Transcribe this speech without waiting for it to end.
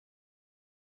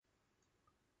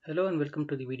Hello and welcome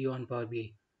to the video on Power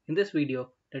BI. In this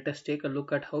video, let us take a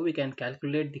look at how we can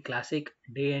calculate the classic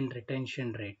day-end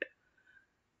retention rate.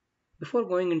 Before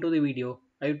going into the video,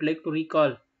 I would like to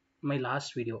recall my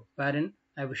last video wherein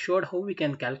I have showed how we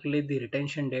can calculate the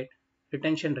retention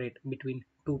rate between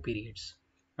two periods.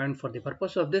 And for the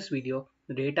purpose of this video,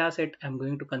 the data set I am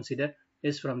going to consider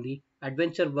is from the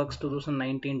AdventureWorks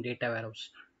 2019 data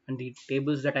warehouse. And the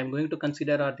tables that I am going to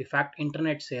consider are the fact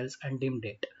internet sales and dim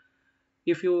date.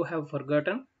 If you have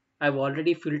forgotten, I've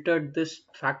already filtered this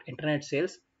fact internet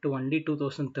sales to only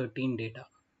 2013 data.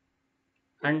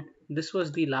 And this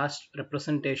was the last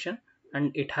representation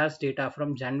and it has data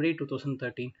from January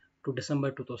 2013 to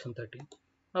December 2013.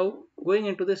 Now going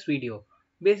into this video,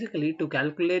 basically to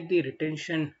calculate the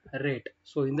retention rate.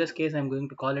 So in this case, I'm going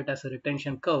to call it as a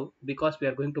retention curve because we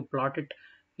are going to plot it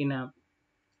in a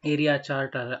area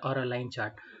chart or a line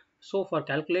chart. So for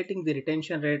calculating the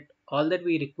retention rate, all that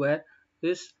we require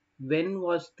is when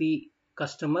was the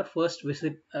customer first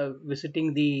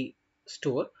visiting the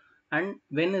store and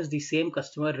when is the same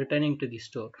customer returning to the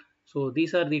store. So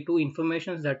these are the two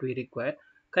informations that we require.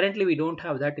 Currently we don't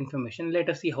have that information. Let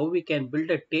us see how we can build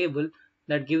a table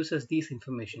that gives us these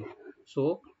information.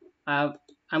 So uh,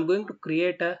 I'm going to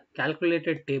create a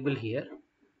calculated table here,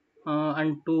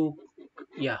 and to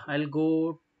yeah, I'll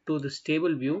go to this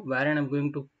table view wherein I'm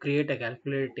going to create a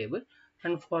calculated table.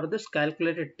 And for this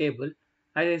calculated table,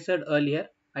 as I said earlier,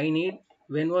 I need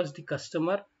when was the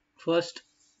customer first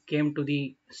came to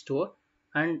the store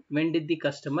and when did the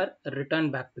customer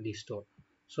return back to the store.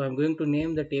 So I'm going to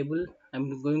name the table.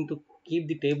 I'm going to keep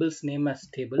the table's name as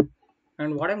table.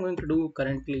 And what I'm going to do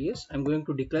currently is I'm going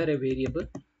to declare a variable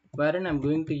wherein I'm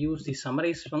going to use the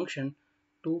summarize function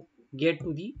to get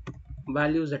to the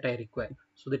values that I require.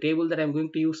 So the table that I'm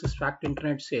going to use is fact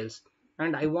internet sales,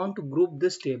 and I want to group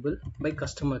this table by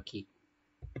customer key.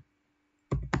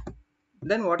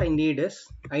 Then what I need is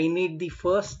I need the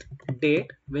first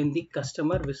date when the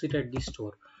customer visited the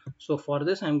store. So for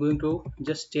this I'm going to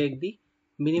just take the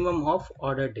minimum of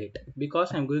order date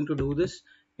because I'm going to do this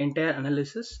entire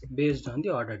analysis based on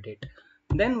the order date.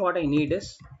 Then what I need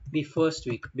is the first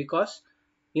week because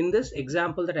in this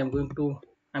example that I'm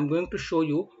going to show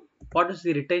you what is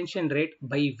the retention rate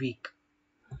by week.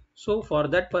 So for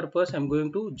that purpose, I'm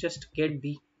going to just get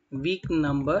the week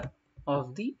number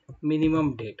of the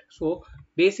minimum date. So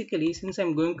basically, since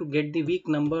I'm going to get the week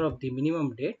number of the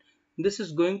minimum date, this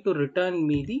is going to return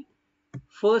me the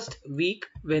first week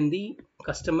when the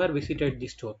customer visited the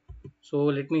store. So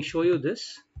let me show you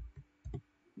this.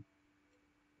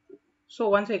 So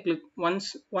once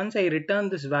I return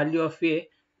this value of A,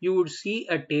 you would see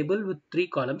a table with three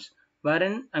columns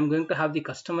wherein I'm going to have the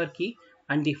customer key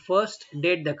and the first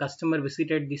date the customer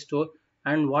visited the store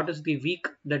and what is the week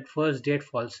that first date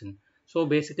falls in. So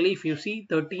basically if you see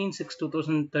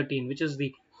 13/6/2013, which is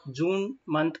the June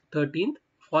month 13th,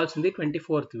 falls in the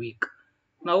 24th week.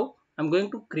 Now I'm going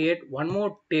to create one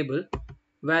more table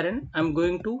wherein I'm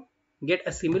going to get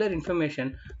a similar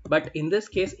information, but in this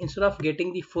case instead of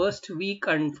getting the first week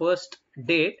and first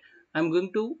date, I'm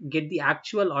going to get the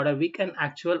actual order week and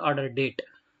actual order date.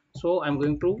 So I'm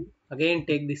going to again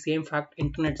take the same fact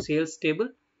internet sales table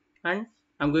and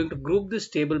I'm going to group this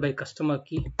table by customer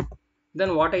key.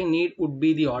 Then what I need would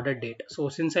be the order date. So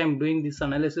since I'm doing this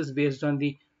analysis based on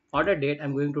the order date,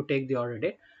 I'm going to take the order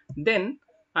date. Then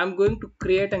I'm going to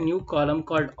create a new column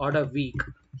called order week.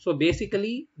 So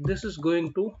basically this is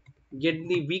going to get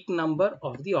the week number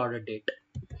of the order date.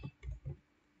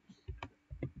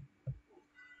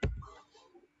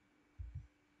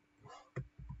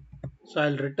 So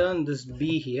I'll return this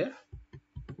B here.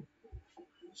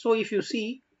 So if you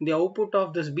see, the output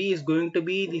of this B is going to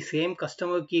be the same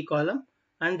customer key column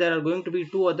and there are going to be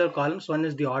two other columns. One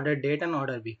is the order date and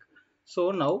order week. So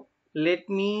now let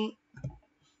me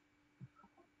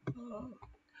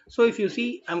So if you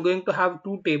see, I'm going to have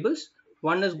two tables.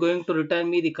 One is going to return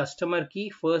me the customer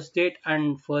key, first date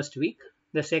and first week.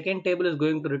 The second table is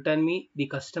going to return me the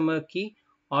customer key,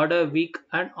 order week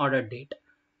and order date.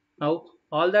 Now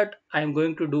all that I'm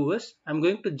going to do is I'm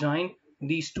going to join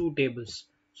these two tables.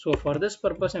 So for this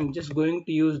purpose, I'm just going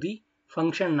to use the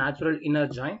function natural inner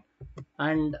join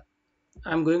and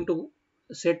I'm going to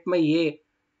set my A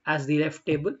as the left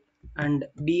table and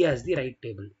D as the right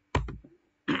table.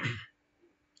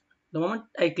 The moment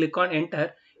I click on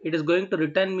enter, it is going to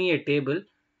return me a table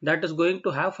that is going to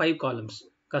have five columns: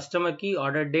 customer key,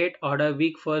 order date, order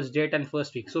week, first date and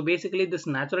first week. So basically this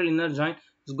natural inner join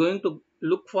is going to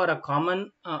look for a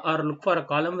common or look for a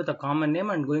column with a common name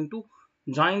and going to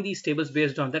join these tables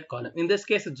based on that column. In this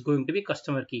case, it's going to be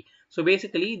customer key. So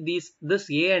basically this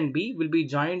A and B will be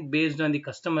joined based on the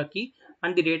customer key,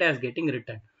 and the data is getting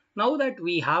returned. Now that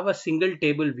we have a single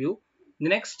table view, the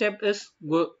next step is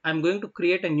I'm going to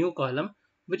create a new column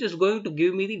which is going to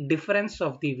give me the difference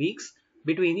of the weeks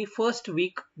between the first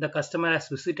week the customer has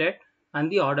visited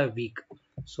and the order week.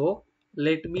 So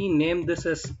let me name this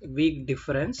as week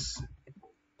difference.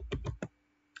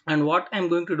 And what I'm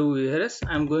going to do here is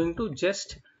I'm going to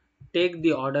just take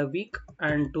the order week,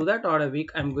 and to that order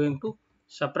week I'm going to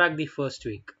subtract the first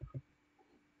week.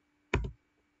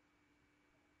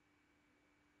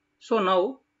 So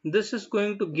now this is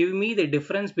going to give me the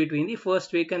difference between the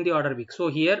first week and the order week. So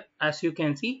here, as you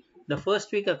can see, the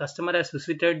first week a customer has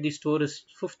visited the store is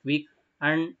 5th week,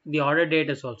 and the order date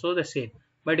is also the same.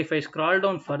 But if I scroll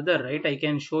down further, right, I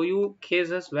can show you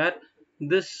cases where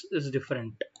this is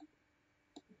different.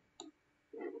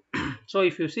 So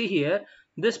if you see here,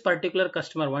 this particular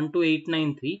customer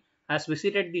 12893 has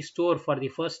visited the store for the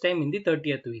first time in the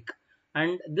 30th week,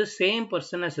 and this same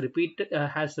person has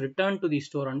returned to the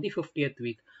store on the 50th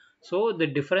week. So the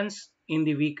difference in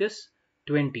the week is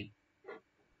 20.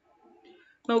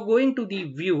 Now going to the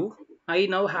view, I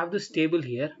now have this table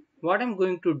here. What I'm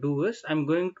going to do is I'm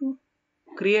going to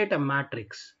create a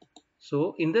matrix.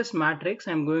 So in this matrix,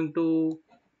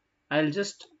 I'll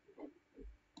just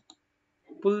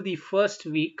pull the first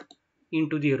week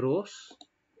into the rows,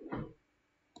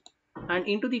 and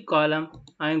into the column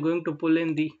I am going to pull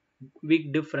in the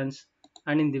week difference,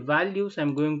 and in the values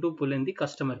I'm going to pull in the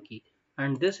customer key,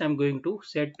 and this I'm going to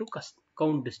set to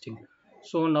count distinct.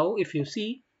 So now if you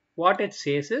see, what it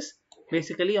says is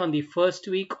basically on the first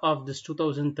week of this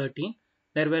 2013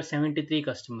 there were 73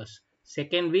 customers,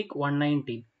 second week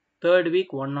 119, third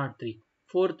week 103,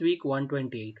 fourth week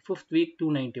 128, fifth week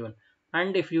 291.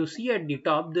 And if you see at the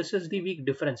top, this is the week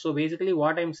difference. So basically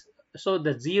so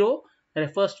the 0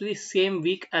 refers to the same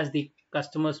week as the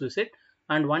customers visit,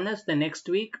 and 1 is the next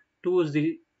week, 2 is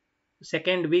the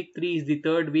second week, 3 is the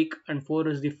third week, and 4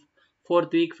 is the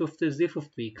fourth week, 5th is the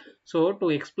fifth week. So to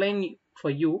explain for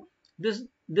you,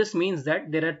 this means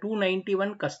that there are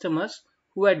 291 customers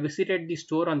who had visited the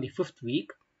store on the 5th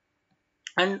week,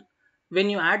 and when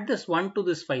you add this 1 to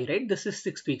this 5, right, this is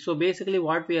 6 weeks. So basically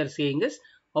what we are saying is,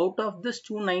 out of this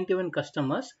 291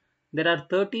 customers, there are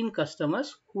 13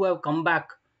 customers who have come back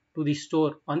to the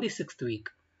store on the 6th week,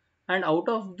 and out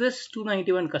of this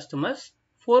 291 customers,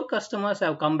 4 customers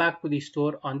have come back to the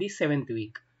store on the 7th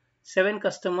week, 7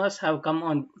 customers have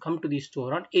come to the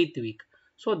store on 8th week.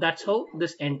 So that's how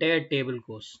this entire table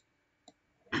goes.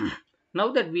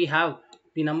 Now that we have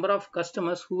the number of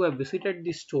customers who have visited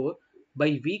the store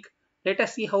by week, let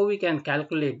us see how we can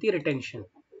calculate the retention.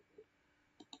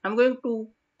 I'm going to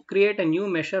create a new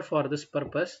measure for this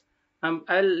purpose.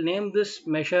 I'll name this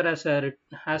measure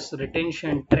as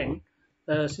retention trend.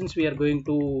 Since we are going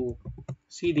to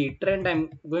see the trend, I'm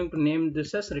going to name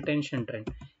this as retention trend.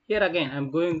 Here again,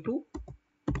 I'm going to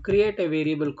create a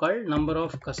variable called number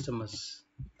of customers.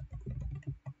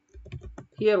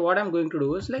 Here what I'm going to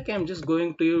do is, like, I'm just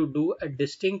going to do a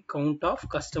distinct count of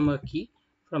customer key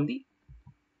from the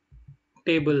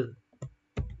table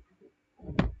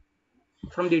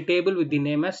with the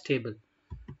name as table.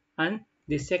 And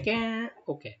the second,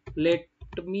 okay, let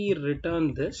me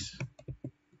return this.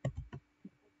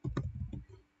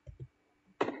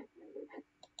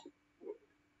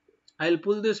 I'll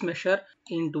pull this measure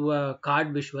into a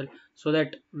card visual so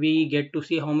that we get to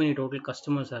see how many total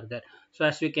customers are there. So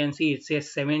as we can see, it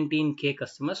says 17k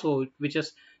customers, so which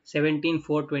is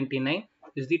 17,429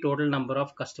 is the total number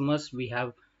of customers we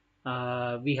have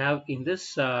in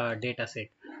this data set.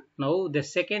 Now the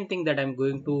second thing that I'm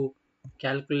going to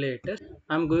calculate is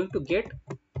I'm going to get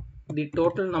the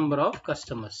total number of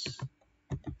customers.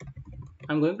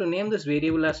 I'm going to name this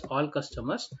variable as all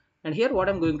customers, and here what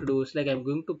I'm going to do is, like, I'm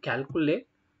going to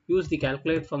use the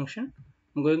calculate function.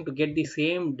 I'm going to get the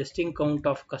same distinct count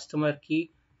of customer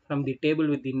key from the table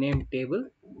with the name table,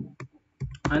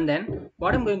 and then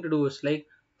what I'm going to do is, like,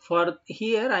 for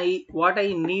here what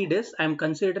I need is I'm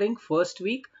considering first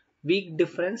week, week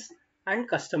difference, and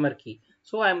customer key.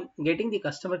 So I'm getting the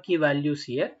customer key values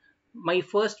here. My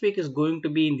first week is going to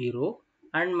be in the row,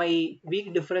 and my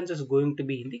week difference is going to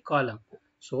be in the column.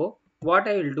 So what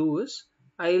I will do is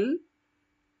I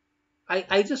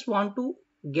just want to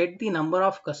get the number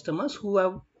of customers who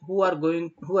have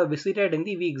visited in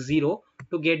the week 0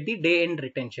 to get the day end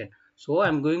retention. So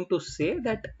I'm going to say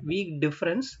that week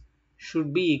difference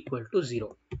should be equal to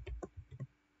 0.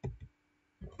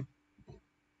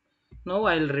 Now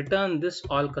I'll return this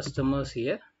all customers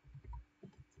here.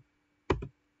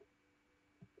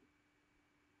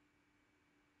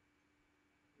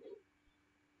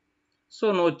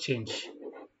 So no change.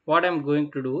 What I'm going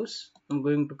to do is I'm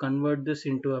going to convert this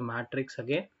into a matrix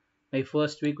again. My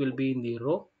first week will be in the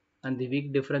row and the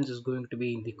week difference is going to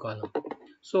be in the column.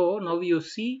 So now you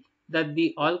see that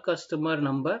the all customer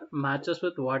number matches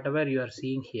with whatever you are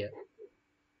seeing here.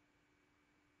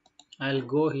 I'll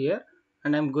go here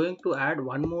and I'm going to add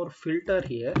one more filter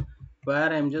here,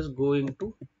 where I'm just going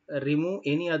to remove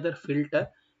any other filter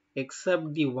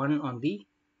except the one on the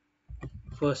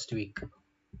first week.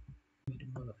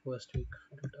 Remove the first week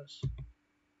filters.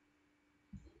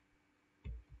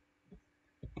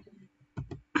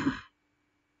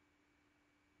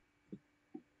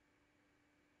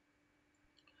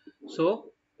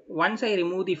 So once I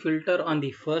remove the filter on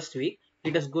the first week,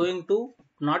 it is going to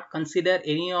not consider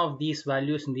any of these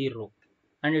values in the row,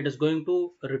 and it is going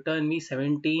to return me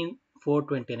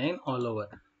 17,429 all over.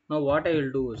 Now what I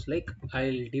will do is like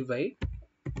I'll divide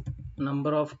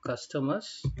number of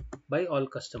customers by all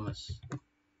customers,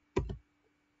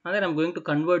 and then I'm going to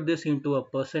convert this into a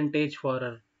percentage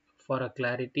for a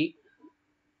clarity.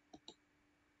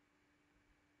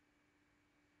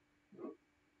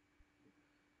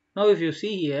 Now if you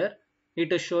see here,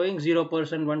 it is showing 0%,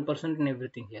 1% and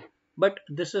everything here, but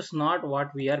this is not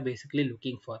what we are basically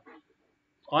looking for.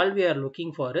 All we are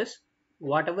looking for is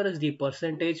whatever is the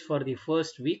percentage for the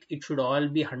first week, it should all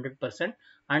be 100%,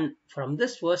 and from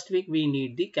this first week we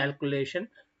need the calculation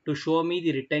to show me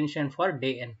the retention for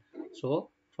day n. So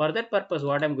for that purpose,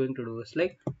 what I'm going to do is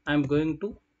like I'm going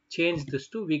to change this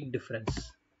to week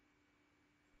difference.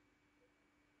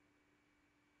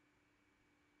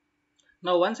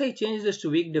 Now once I change this to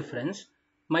week difference,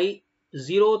 my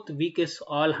 0th week is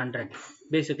all 100.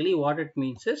 Basically what it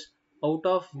means is, out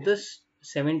of this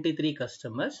 73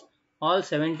 customers, all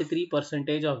 73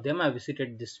 percentage of them have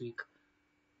visited this week.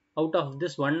 Out of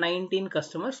this 119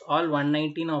 customers, all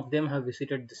 119 of them have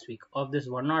visited this week. Of this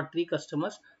 103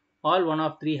 customers, all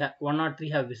 103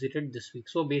 have visited this week.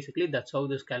 So basically that's how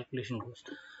this calculation goes.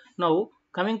 Now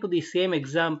coming to the same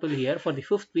example here, for the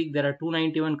 5th week there are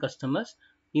 291 customers.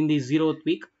 In the 0th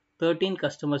week, 13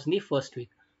 customers in the first week.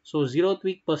 So 0th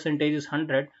week percentage is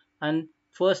 100 and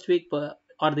first week or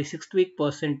the 6th week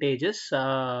percentage is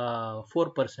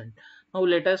 4%. Now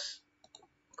let us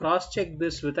cross check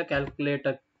this with a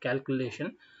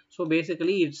calculation. So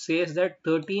basically it says that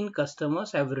 13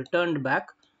 customers have returned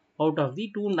back out of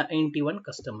the 291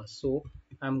 customers. So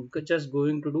I'm just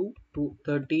going to do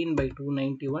 13 by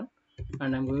 291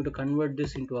 and I'm going to convert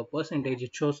this into a percentage.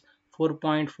 It shows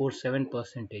 4.47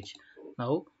 percentage.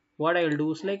 Now what I will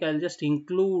do is like I'll just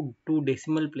include two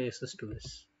decimal places to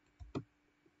this.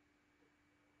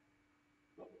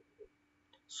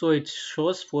 So it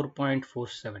shows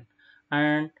 4.47.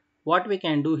 And what we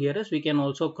can do here is we can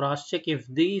also cross check if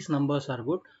these numbers are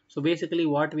good. So basically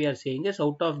what we are saying is,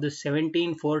 out of the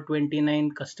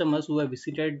 17,429 customers who have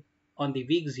visited on the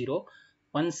week 0,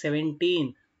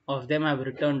 117 of them have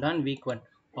returned on week 1.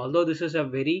 Although this is a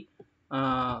very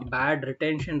bad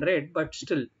retention rate, but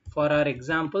still for our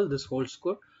example this holds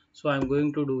good. So I'm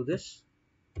going to do this.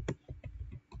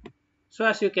 So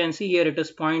as you can see here, it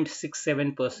is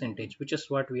 0.67 percentage, which is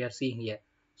what we are seeing here.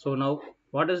 So now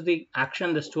what is the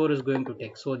action the store is going to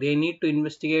take? So they need to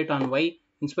investigate on why,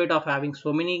 in spite of having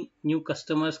so many new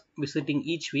customers visiting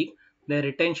each week, their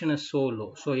retention is so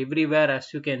low. So everywhere,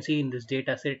 as you can see in this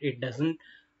data set, it doesn't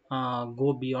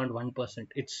go beyond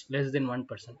 1%. It's less than 1%.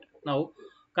 Now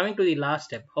coming to the last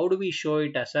step, how do we show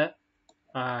it as a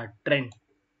trend?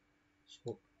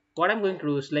 So what I'm going to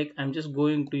do is like I'm just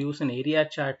going to use an area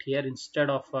chart here instead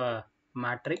of a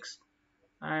matrix,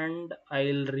 and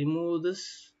I'll remove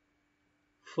this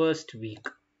first week.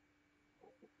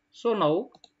 So now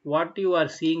what you are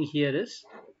seeing here is,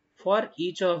 for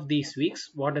each of these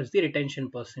weeks, what is the retention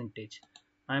percentage.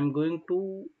 I'm going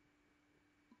to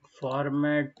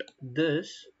format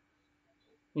this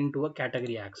into a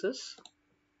category axis.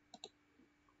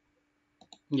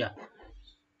 Yeah,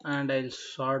 and I'll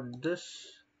sort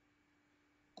this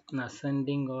in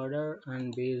ascending order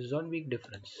and based on week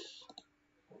difference.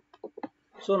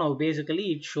 So now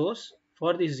basically it shows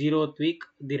for the 0th week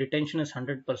the retention is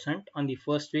 100%, on the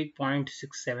first week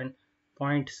 0.67,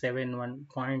 0.71,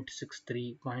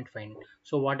 0.63, 0.5.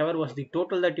 So whatever was the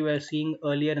total that you were seeing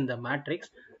earlier in the matrix,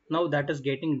 now that is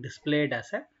getting displayed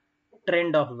as a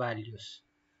trend of values.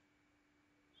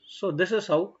 So this is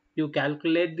how you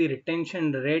calculate the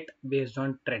retention rate based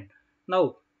on trend.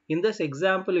 Now in this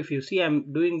example, if you see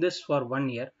I'm doing this for 1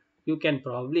 year, you can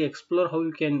probably explore how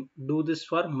you can do this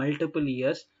for multiple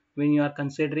years when you are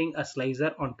considering a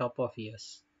slicer on top of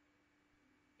years.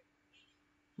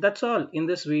 That's all in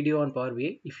this video on Power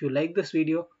BI. If you like this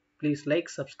video, please like,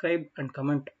 subscribe and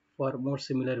comment for more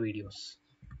similar videos.